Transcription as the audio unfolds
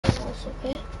It's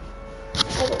okay.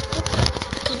 I will put the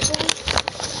controls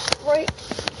right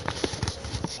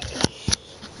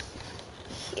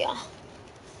here.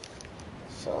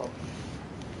 So,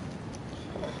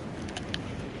 yeah.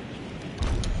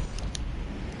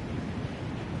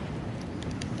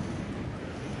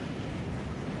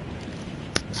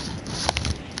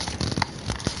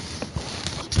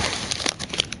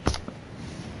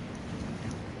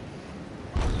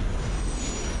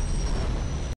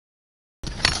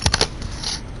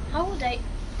 How would I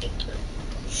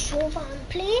show what I'm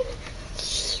playing?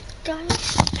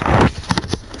 Guys,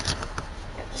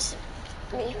 this is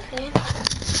me playing.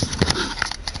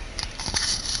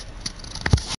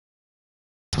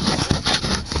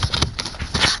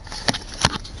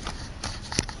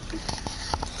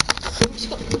 I'm just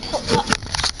gonna put that.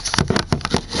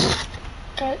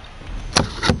 Okay.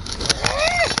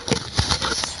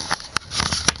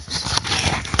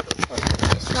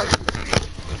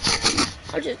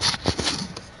 I'll just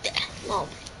no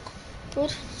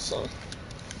good, so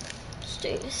let's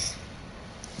do this.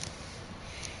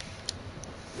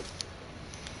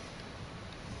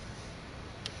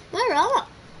 Where are I?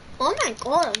 Oh my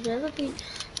god, I've never been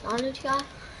knowledge here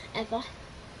ever.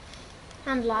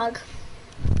 And lag.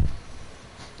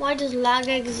 Why does lag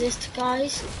exist,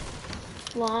 guys?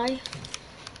 Why?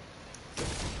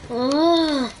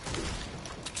 Ah,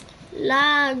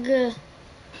 lag.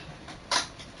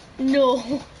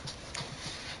 No.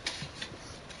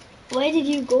 Where did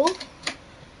you go?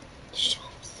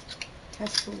 Shops.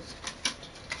 Tesco's.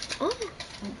 Oh,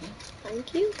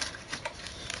 thank you.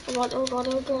 Oh god, oh god,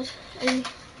 oh god.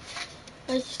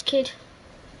 Where's this kid?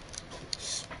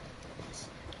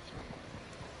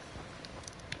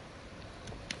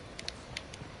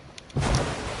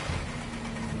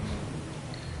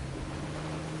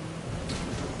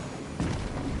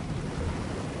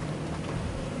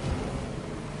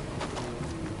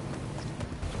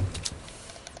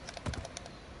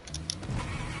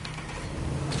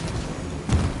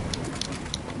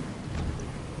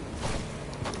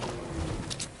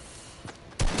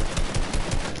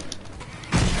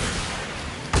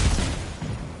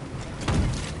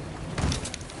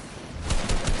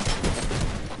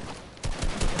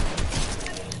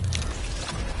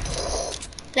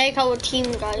 Like our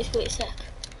team, guys. Wait a sec.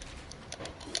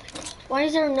 Why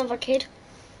is there another kid?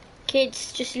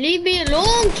 Kids, just leave me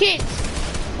alone, kids.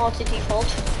 Auto default.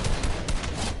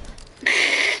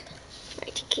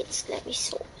 Right, kids, let me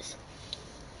sort this.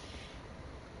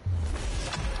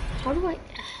 How do I?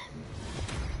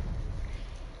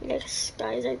 Yes,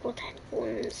 guys, I got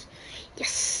headphones.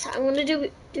 Yes, I'm gonna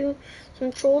do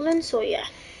some trolling. So yeah.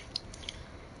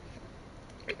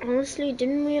 Honestly,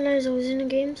 didn't realize I was in a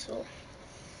game. So.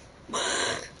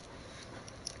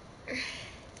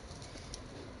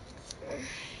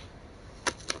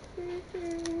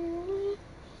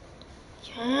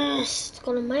 Yes, it's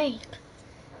gonna make.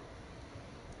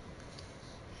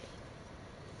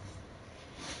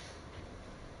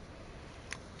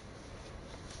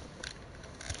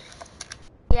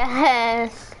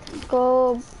 Yes,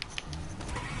 go.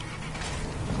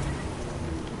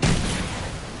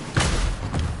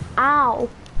 Ow.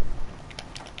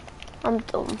 I'm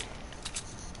dumb.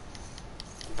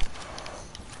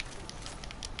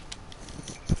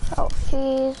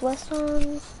 Southeast,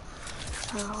 Westerns.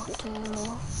 Out to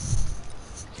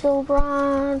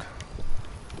Silbrand.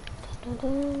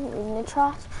 In the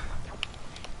chat.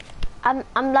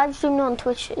 I'm live streaming on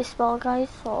Twitch as well, guys.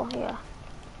 So yeah.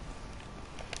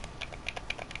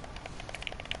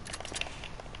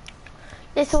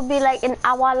 This will be like an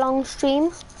hour-long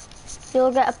stream.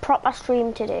 You'll get a proper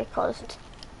stream today, cause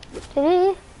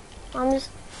today I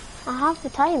have the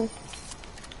time.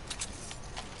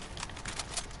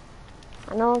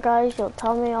 I know, guys, you'll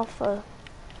tell me off for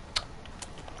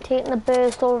taking the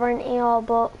burst over in here,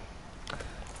 but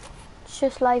it's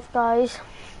just life, guys.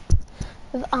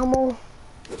 With ammo,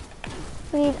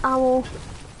 we need ammo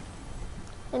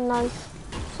in life,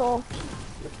 so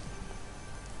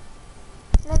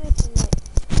let me turn it.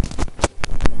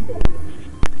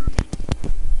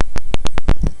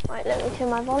 Right, let me turn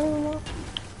my volume up.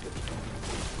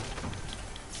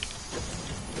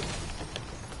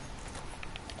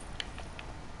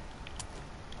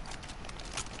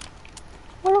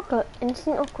 Oh look, an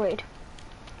instant upgrade.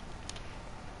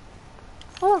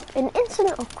 Oh look, an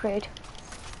instant upgrade.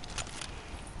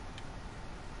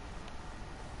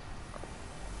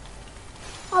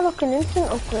 Oh look, an instant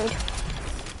upgrade.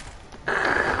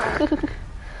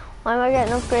 Why am I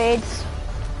getting upgrades?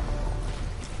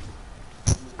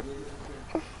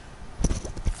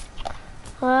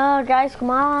 Oh guys, come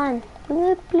on.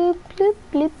 Bloop, bloop, bloop,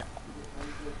 bloop.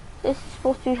 This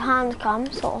supposed to be hand cam,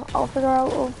 so I'll figure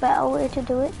out a better way to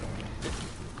do it.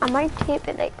 I might tape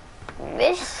it like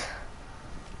this.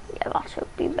 Yeah, that should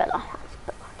be better.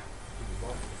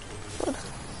 Good.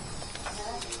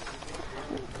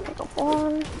 Pick up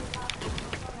one.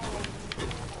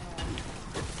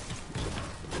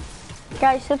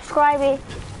 Guys, subscribe it,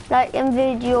 like and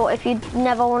video if you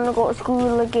never want to go to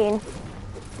school again.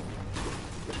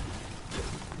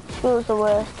 School's the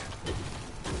worst.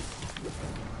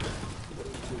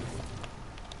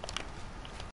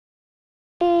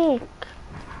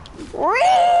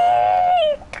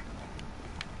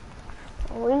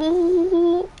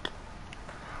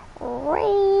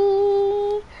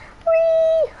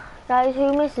 Guys,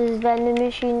 who misses vending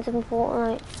machines in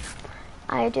Fortnite?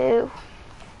 I do.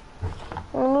 I'm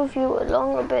gonna move you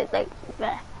along a bit, like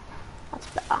there. That's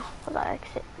better for that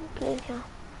exit, please. Yeah.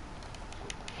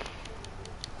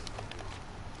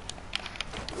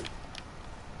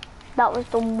 That was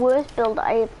the worst build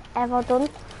I've ever done,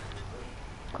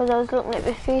 because I was looking at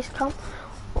the face cam,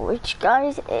 which,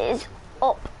 guys, is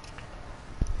up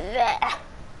there,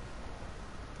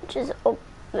 which is up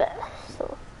there.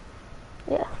 So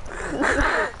yeah,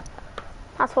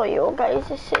 that's what you guys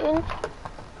are seeing.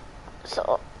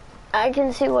 So I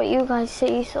can see what you guys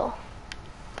see. So,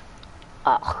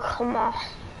 oh come on,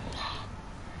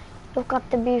 you've got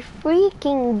to be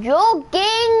freaking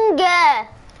joking.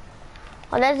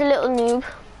 Oh, there's a little noob.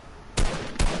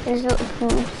 There's little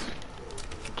boobs.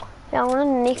 Yeah, I want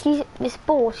to nick this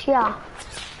boat here.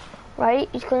 Right,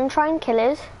 he's going to try and kill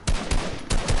us.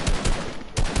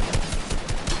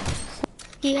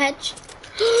 He hedge.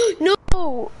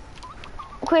 No!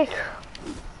 Quick.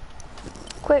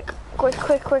 Quick.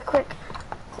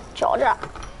 Charger.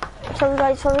 Sorry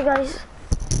guys.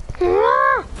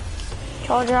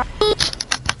 Charger.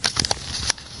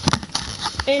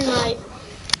 In my...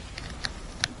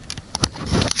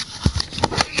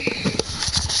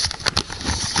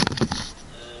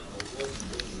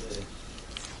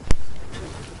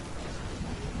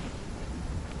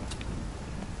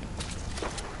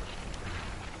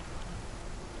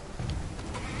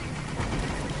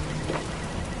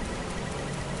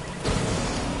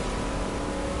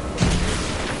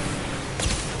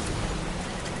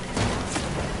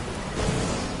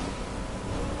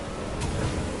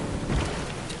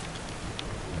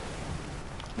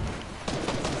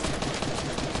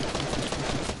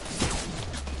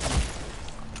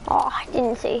 Oh, I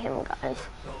didn't see him, guys.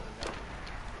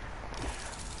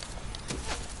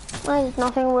 Why does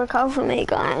nothing work out for me,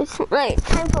 guys? Right,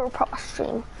 time for a proper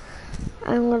stream.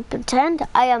 I'm gonna pretend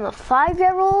I am a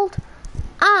 5-year-old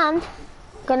and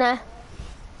gonna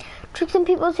trick some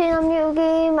people saying I'm new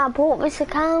game. I bought this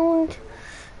account.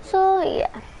 So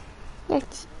yeah,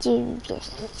 let's do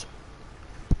this.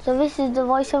 So this is the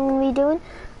voice I'm gonna be doing.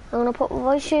 I'm gonna put my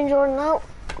voice changer on now.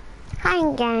 Hi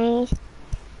guys.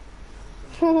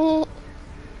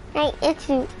 Hey, it's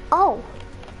you. Oh,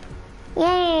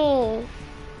 yay!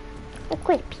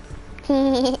 Equip.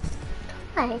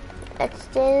 Right, let's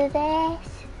do this.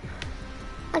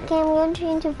 Okay, I'm going to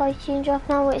change the voice changer off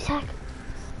now. Wait a sec.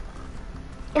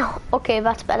 Oh, okay,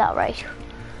 that's better, right?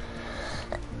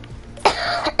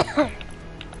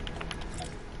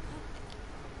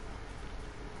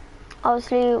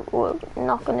 Obviously, we're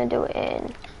not going to do it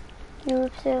in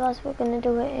Europe servers. We're going to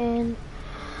do it in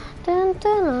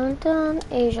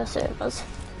Asia servers.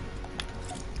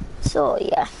 So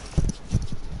yeah.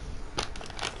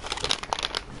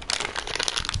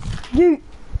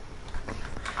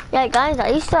 Yeah guys, I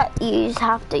used to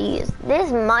have to use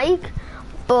this mic,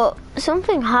 but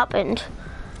something happened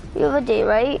the other day,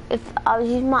 right? If I was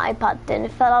using my iPad, then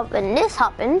it fell out, and this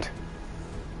happened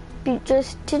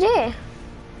just today.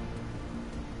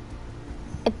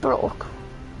 It broke.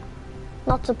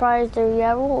 Not surprised they're a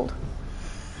year old.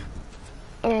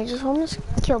 And I just almost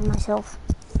killed myself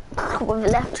with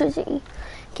electricity.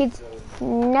 Kids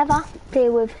never play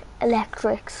with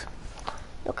electrics.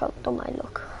 Look how dumb I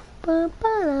look. Ba,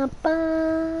 ba,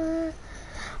 ba,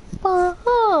 ba,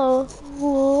 oh,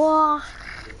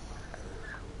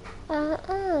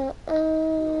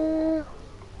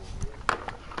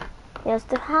 Here's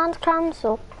the hand cam,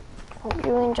 so hope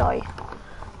you enjoy.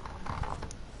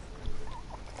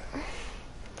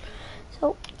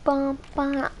 So, ba,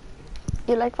 ba.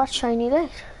 You like that shiny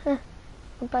light? Oh,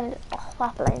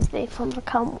 that blinds me from the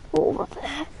cam over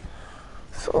there.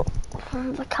 So,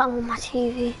 from the cam on my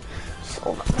TV, it's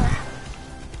over there.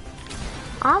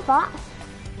 I have that.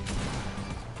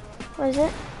 What is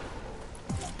it?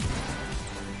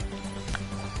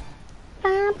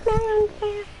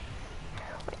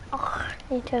 Oh,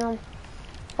 I need to turn on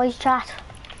voice chat.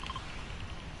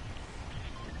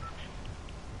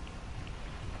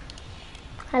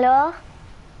 Hello?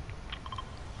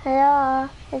 Hello?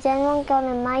 Has anyone got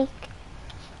a mic?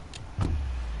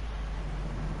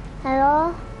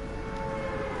 Hello?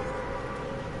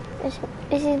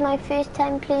 This is my first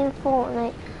time playing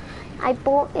Fortnite. I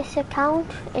bought this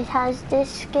account. It has this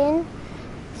skin.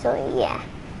 So yeah.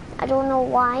 I don't know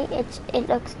why. It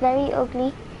looks very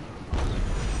ugly.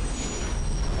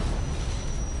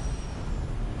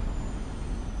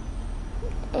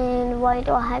 And why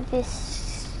do I have this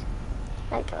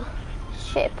like a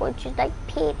ship which is like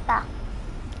paper?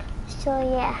 So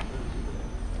yeah.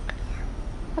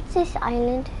 What's this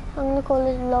island? I'm gonna call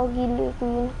this Loggy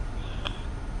Lagoon.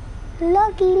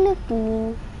 Loggy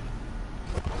Lagoon.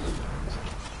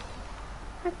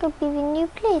 That could be the new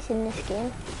place in this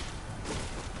game.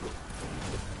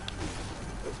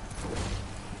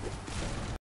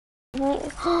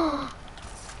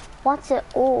 What's it?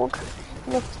 Org?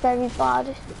 It looks very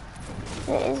bad.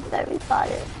 It is very bad.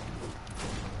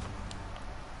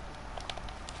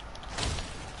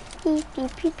 Beep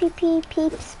beep beep beep beep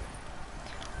peeps.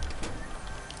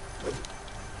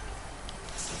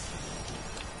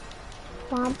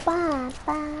 Ba ba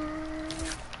ba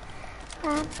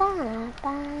ba ba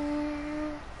ba.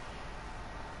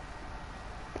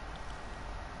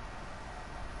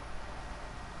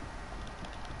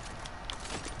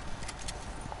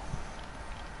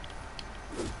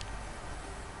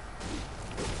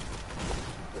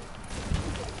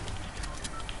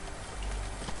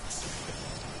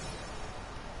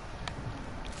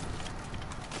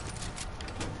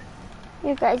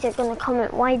 You guys are gonna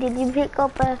comment, why did you pick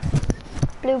up a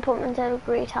blue pump instead of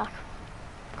grey attack?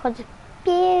 Because it's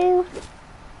blue.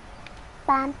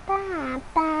 Ba ba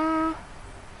ba.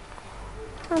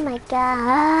 Oh my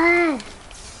god.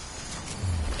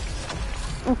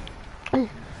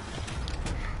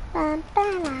 Ba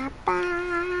ba ba.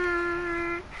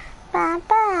 Ba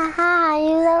ba ha,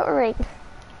 you don't ring.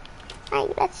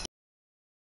 Right, let's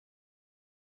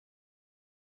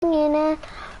in it.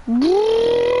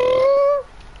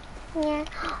 Yeah.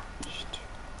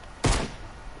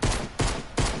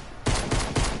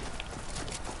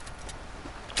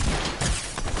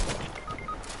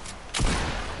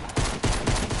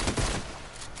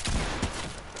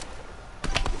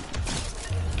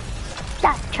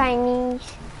 That's Chinese.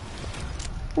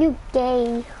 You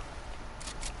gay.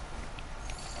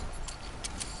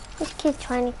 This kid's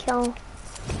trying to kill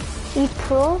you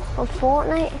pro of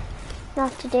Fortnite.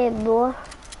 Not today, bro.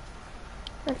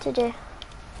 Not today.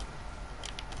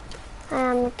 I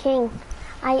am the king.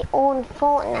 I own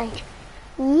Fortnite.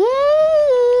 Yeet!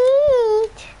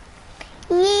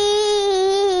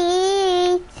 Yeet!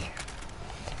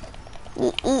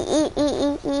 Eat, eat, eat,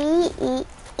 eat, eat, eat,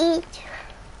 eat.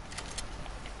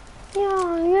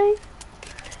 Yeah.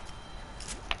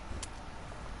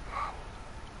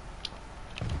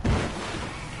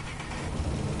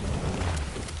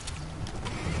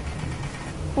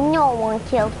 No one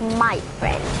kills my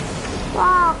friend.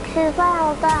 Rox is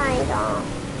well died on.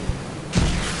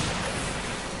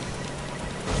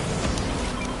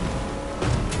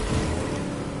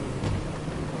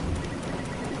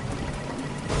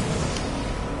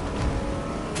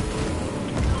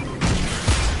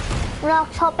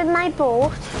 Rox, hop in my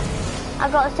boat.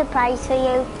 I've got a surprise for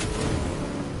you.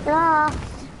 Rox.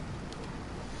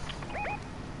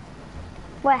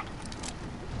 Where?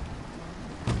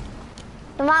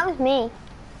 No, that was me.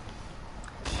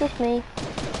 It's just me.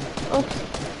 Oops,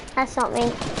 that's not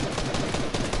me.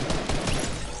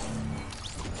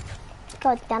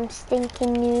 Goddamn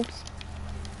stinking noobs.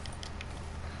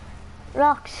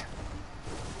 Rox.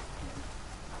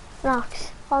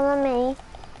 Rox, follow me.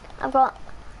 I've got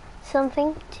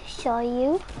something to show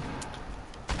you.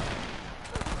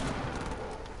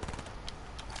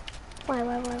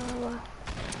 Where?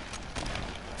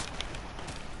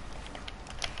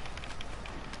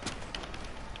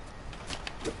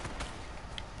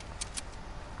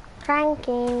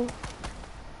 Cranking.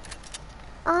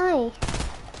 Aye.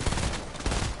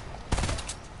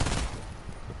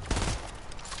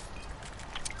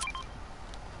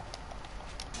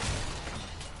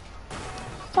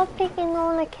 Stop taking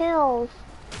all the kills.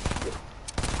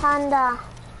 Panda.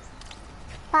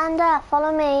 Panda,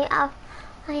 follow me. I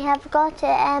have got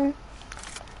it.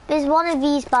 There's one of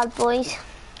these bad boys.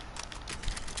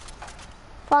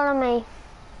 Follow me.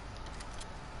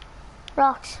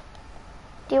 Rox.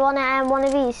 Do you want to one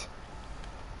of these?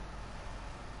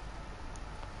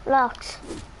 Rox.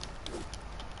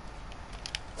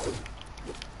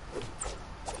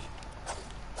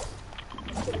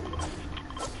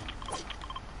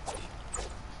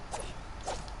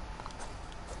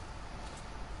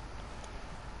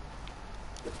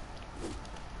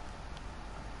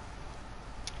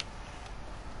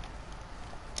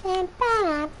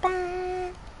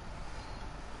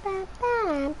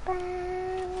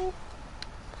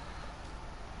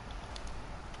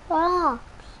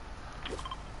 Rocks.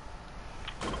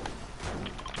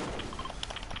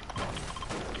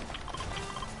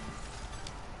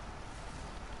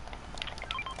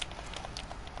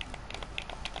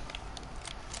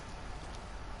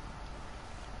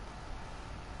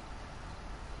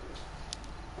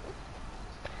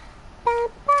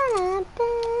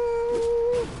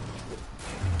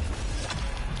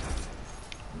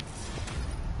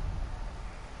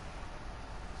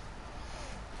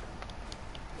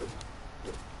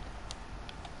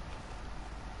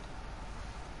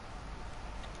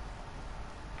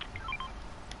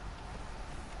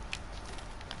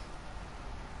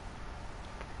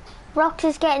 Rox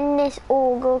is getting this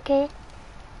org, okay?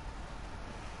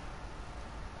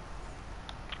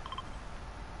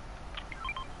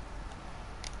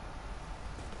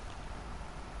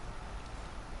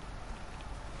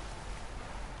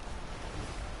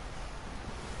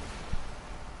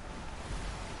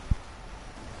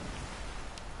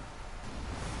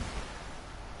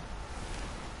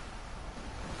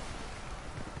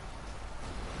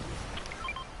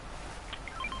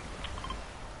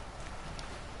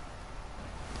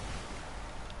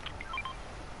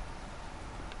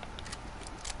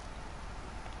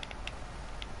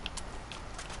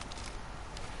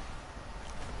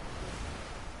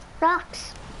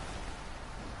 Rox.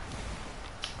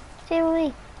 Stay with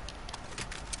me.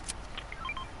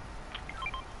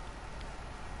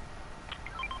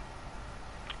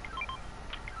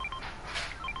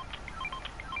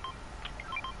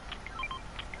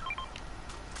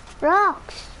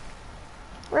 Rox.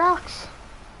 Rox.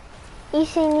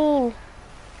 Isenin.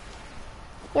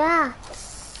 Yeah.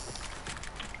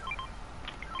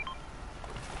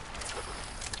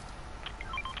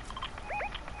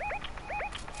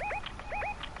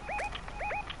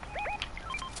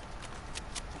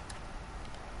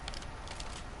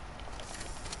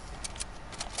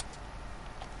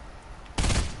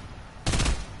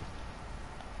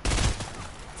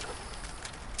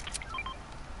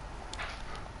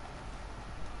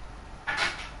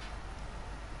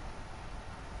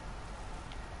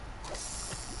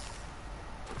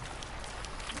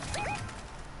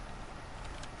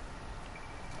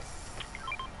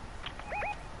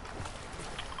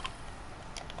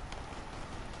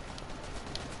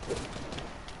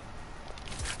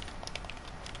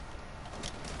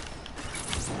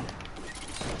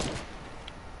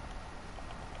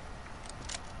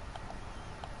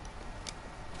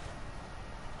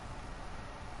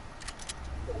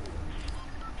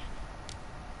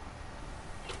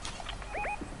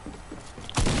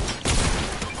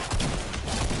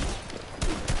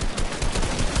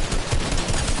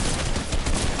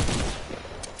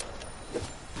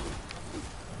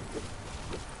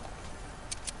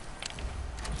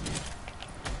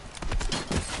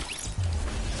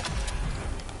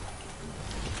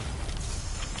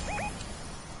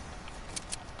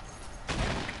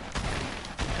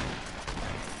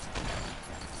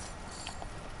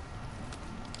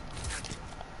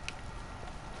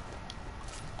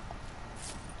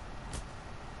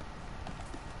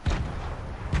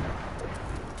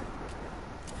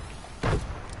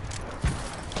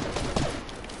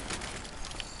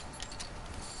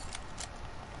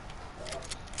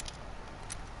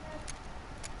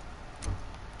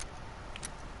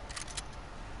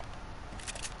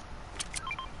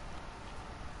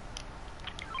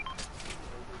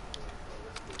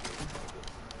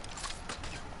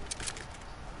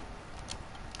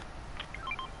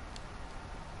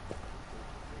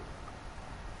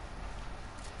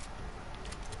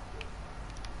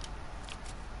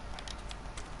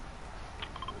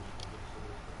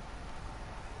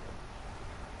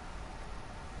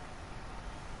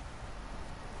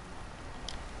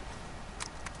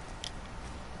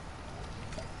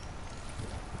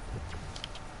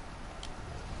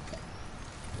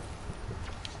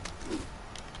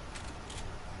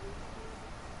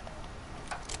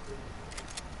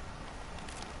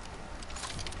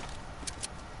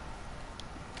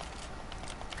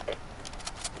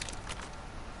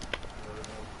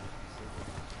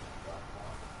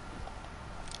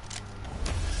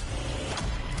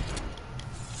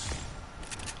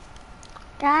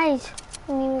 Guys,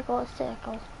 we need to go a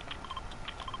circle.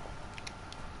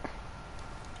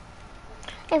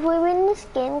 If we win this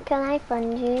game, can I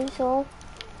friend you? So,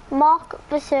 mark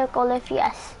the circle if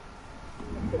yes.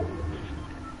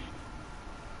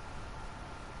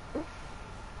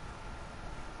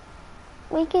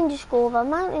 We can just go over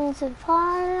mountains and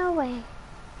far away.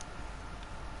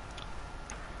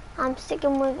 I'm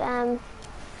sticking with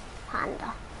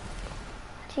Panda.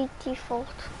 Default.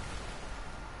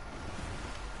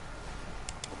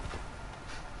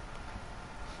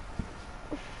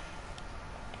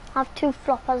 I have 2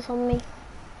 floppers on me.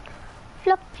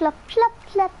 Flop, flop, flop,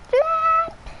 flop,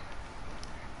 flap.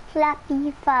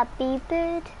 Flappy, flappy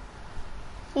bird.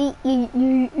 Yay.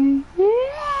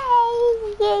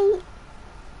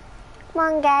 Come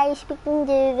on guys, we can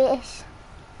do this.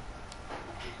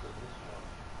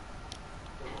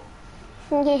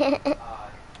 Yeah.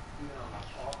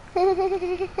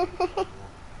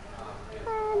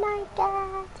 Oh my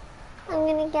god. I'm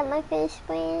gonna get my first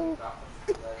win.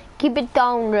 Keep it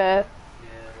down there.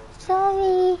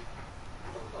 Sorry.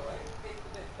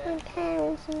 My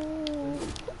parents and me.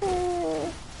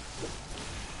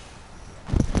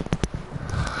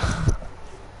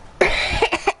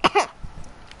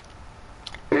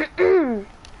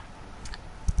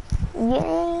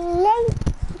 Yay!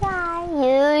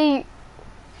 Yay!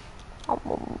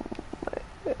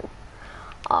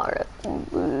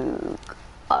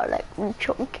 I like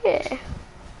chunky.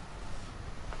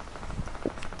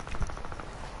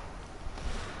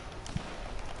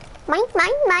 Mine.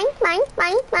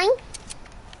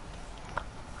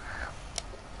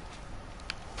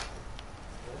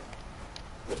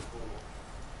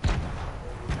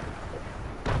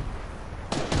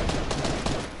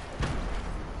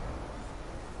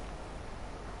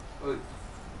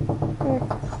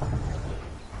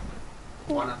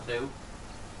 One or two?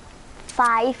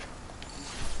 5.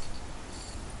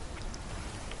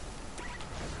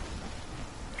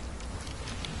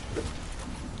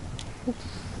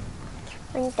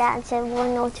 My dad said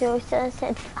 1 or 2, so I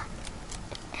said 5.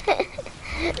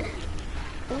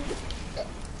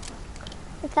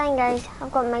 It's fine guys,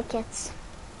 I've got my kits.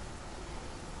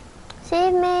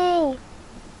 Save me!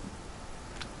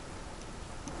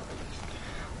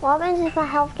 What happens if my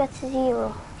health gets to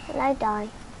 0? Will I die?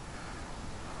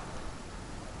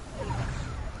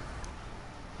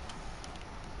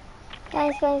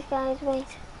 Guys, wait.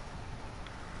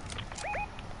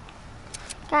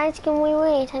 Guys, can we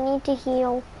wait? I need to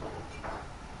heal.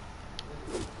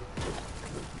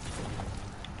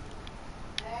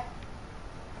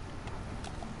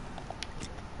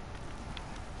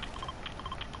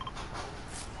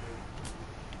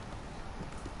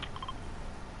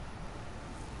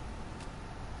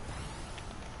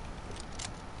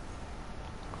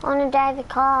 I want to drive the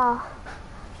car.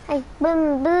 Like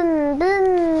boom, boom,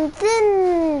 boom,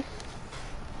 boom.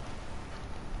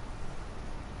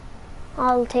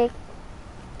 I'll take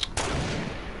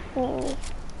Mimi.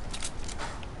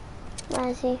 Where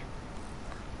is he?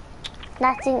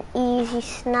 That's an easy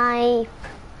snipe.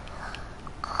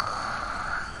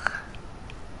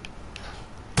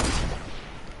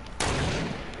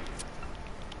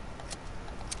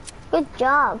 Good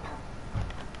job.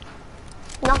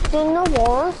 Knocked in the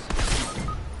walls.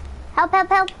 Help, help,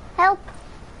 help, help.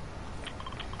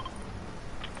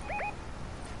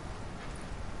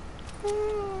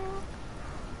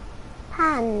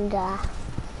 Panda.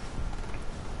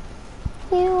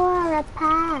 You are a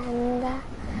panda.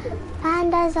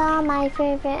 Pandas are my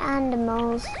favorite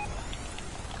animals.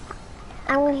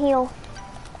 I'm gonna heal.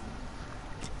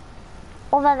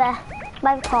 Over there,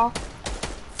 by the car.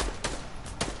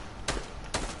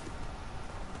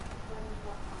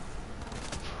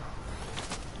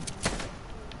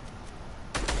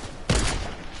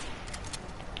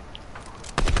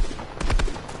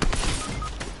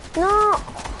 No!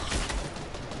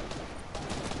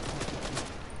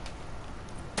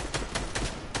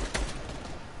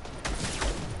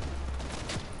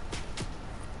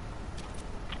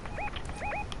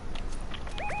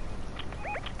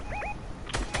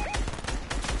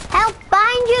 Help!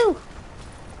 Behind you!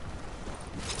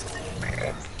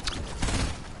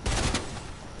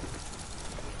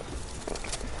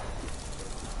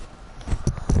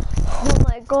 Oh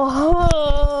my god!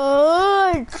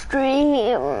 Stream!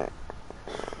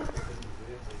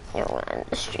 You want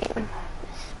the stream.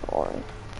 It's boring.